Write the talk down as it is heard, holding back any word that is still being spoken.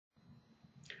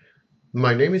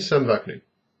My name is Sam Vaknin.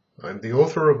 I'm the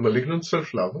author of Malignant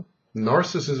Self-Love,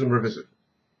 Narcissism Revisited.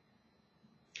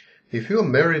 If you are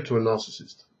married to a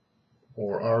narcissist,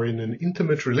 or are in an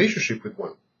intimate relationship with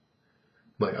one,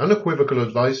 my unequivocal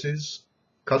advice is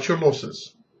cut your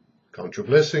losses, count your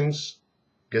blessings,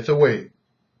 get away,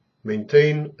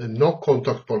 maintain a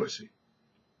no-contact policy.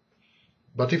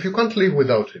 But if you can't live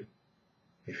without him,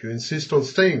 if you insist on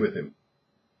staying with him,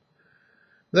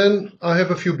 then I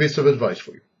have a few bits of advice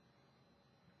for you.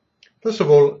 First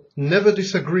of all, never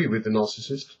disagree with the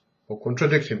narcissist or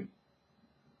contradict him.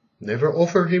 Never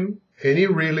offer him any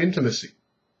real intimacy.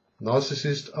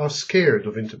 Narcissists are scared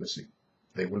of intimacy.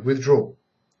 They will withdraw.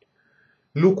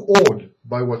 Look awed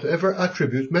by whatever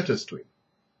attribute matters to him.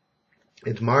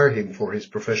 Admire him for his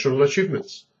professional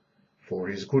achievements, for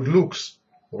his good looks,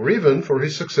 or even for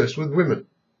his success with women.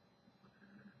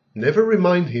 Never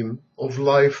remind him of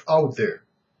life out there,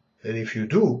 and if you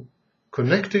do,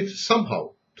 connect it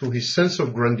somehow to his sense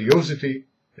of grandiosity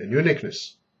and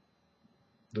uniqueness.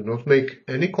 Do not make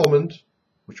any comment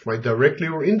which might directly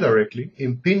or indirectly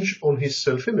impinge on his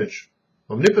self-image,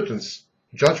 omnipotence,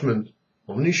 judgment,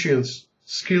 omniscience,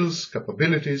 skills,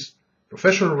 capabilities,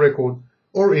 professional record,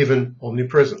 or even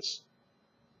omnipresence.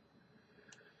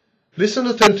 Listen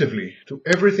attentively to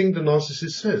everything the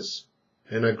narcissist says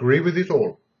and agree with it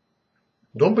all.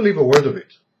 Don't believe a word of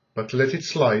it, but let it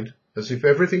slide as if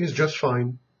everything is just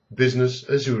fine, business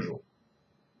as usual.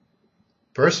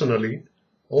 Personally,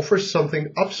 offers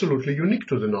something absolutely unique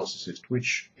to the narcissist,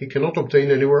 which he cannot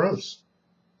obtain anywhere else.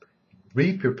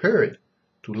 Be prepared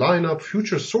to line up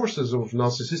future sources of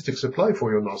narcissistic supply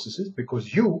for your narcissist,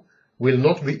 because you will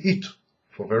not be it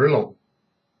for very long.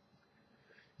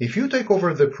 If you take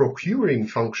over the procuring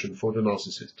function for the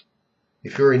narcissist,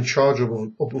 if you're in charge of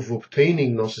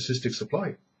obtaining narcissistic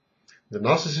supply, the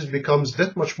narcissist becomes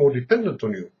that much more dependent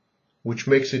on you, which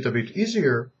makes it a bit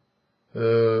easier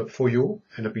for you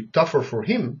and a bit tougher for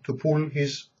him to pull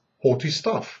his haughty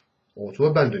stuff or to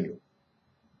abandon you.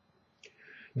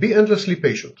 Be endlessly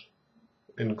patient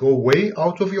and go way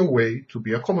out of your way to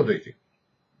be accommodating,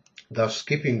 thus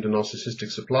keeping the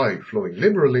narcissistic supply flowing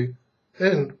liberally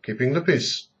and keeping the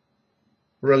peace,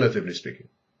 relatively speaking.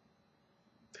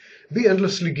 Be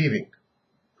endlessly giving.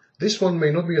 This one may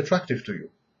not be attractive to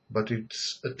you, but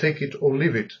it's a take it or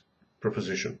leave it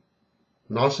proposition.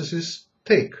 Narcissists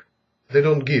take, they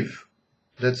don't give.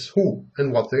 That's who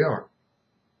and what they are.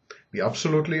 Be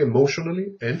absolutely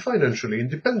emotionally and financially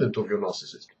independent of your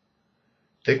narcissist.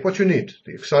 Take what you need,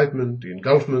 the excitement, the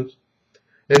engulfment,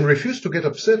 and refuse to get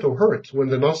upset or hurt when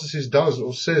the narcissist does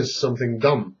or says something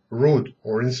dumb, rude,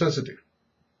 or insensitive.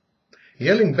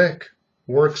 Yelling back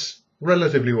works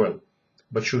relatively well,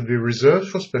 but should be reserved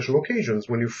for special occasions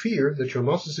when you fear that your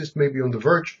narcissist may be on the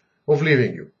verge of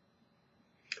leaving you.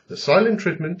 The silent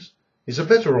treatment is a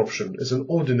better option as an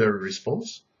ordinary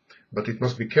response, but it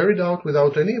must be carried out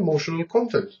without any emotional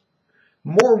content,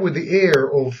 more with the air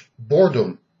of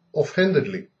boredom,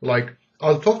 offhandedly, like,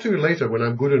 I'll talk to you later when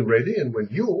I'm good and ready and when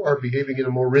you are behaving in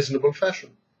a more reasonable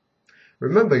fashion.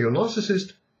 Remember, your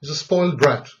narcissist is a spoiled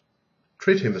brat.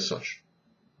 Treat him as such.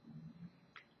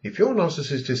 If your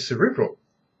narcissist is cerebral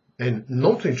and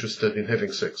not interested in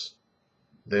having sex,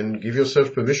 then give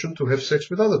yourself permission to have sex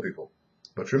with other people.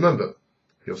 But remember,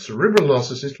 your cerebral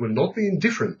narcissist will not be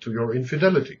indifferent to your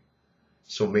infidelity,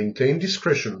 so maintain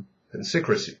discretion and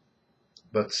secrecy.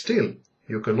 But still,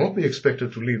 you cannot be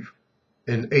expected to live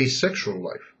an asexual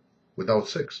life without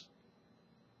sex.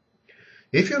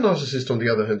 If your narcissist, on the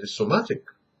other hand, is somatic,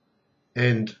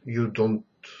 and you don't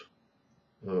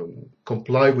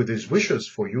comply with his wishes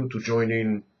for you to join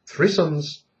in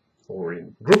threesomes or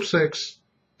in group sex,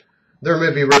 there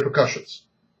may be repercussions.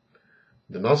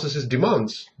 The narcissist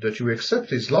demands that you accept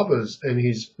his lovers and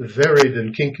his varied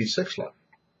and kinky sex life.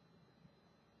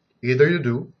 Either you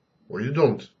do or you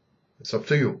don't. It's up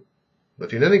to you.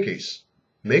 But in any case,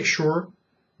 make sure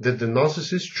that the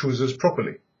narcissist chooses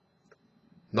properly.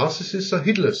 Narcissists are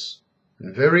heedless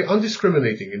and very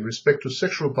undiscriminating in respect to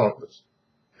sexual partners,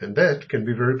 and that can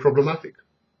be very problematic.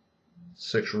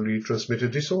 Sexually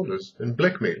transmitted disorders and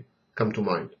blackmail come to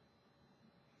mind.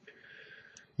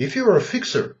 If you are a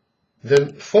fixer,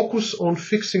 then focus on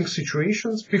fixing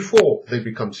situations before they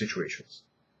become situations.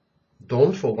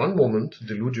 Don't for one moment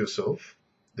delude yourself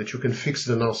that you can fix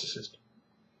the narcissist.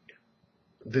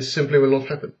 This simply will not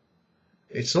happen.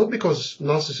 It's not because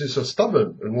narcissists are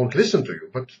stubborn and won't listen to you,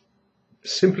 but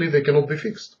simply they cannot be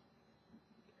fixed.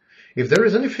 If there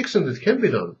is any fixing that can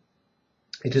be done,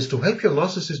 it is to help your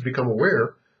narcissist become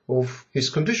aware of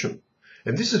his condition.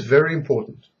 And this is very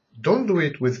important. Don't do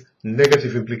it with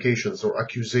negative implications or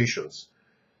accusations.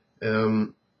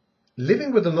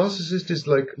 Living with a narcissist is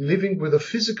like living with a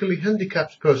physically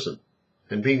handicapped person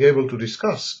and being able to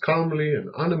discuss calmly and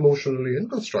unemotionally and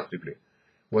constructively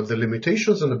what the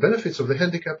limitations and the benefits of the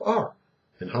handicap are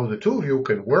and how the two of you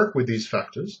can work with these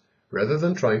factors rather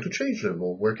than trying to change them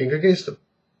or working against them.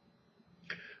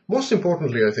 Most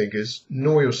importantly, I think, is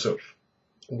know yourself.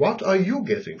 What are you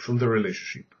getting from the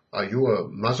relationship? Are you a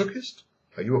masochist?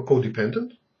 Are you a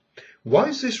codependent? Why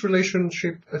is this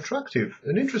relationship attractive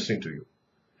and interesting to you?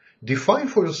 Define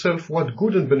for yourself what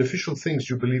good and beneficial things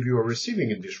you believe you are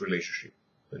receiving in this relationship,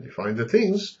 and define the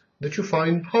things that you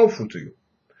find harmful to you.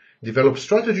 Develop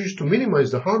strategies to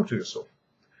minimize the harm to yourself.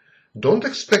 Don't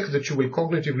expect that you will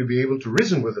cognitively be able to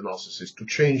reason with a narcissist to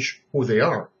change who they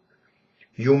are.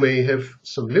 You may have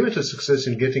some limited success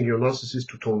in getting your narcissist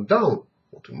to tone down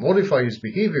or to modify his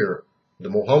behavior, the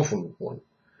more harmful one.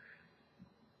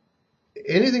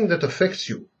 Anything that affects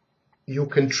you, you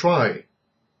can try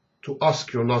to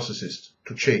ask your narcissist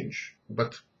to change,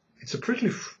 but it's a pretty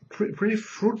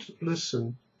fruitless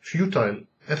and futile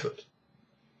effort.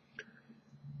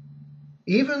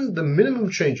 Even the minimum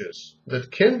changes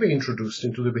that can be introduced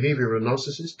into the behavior of a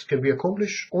narcissist can be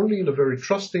accomplished only in a very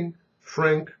trusting,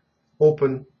 frank,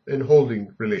 open, and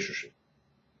holding relationship.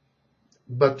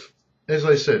 But, as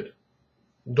I said,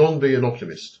 don't be an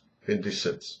optimist in this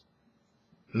sense.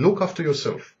 Look after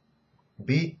yourself.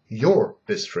 Be your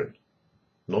best friend,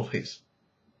 not his.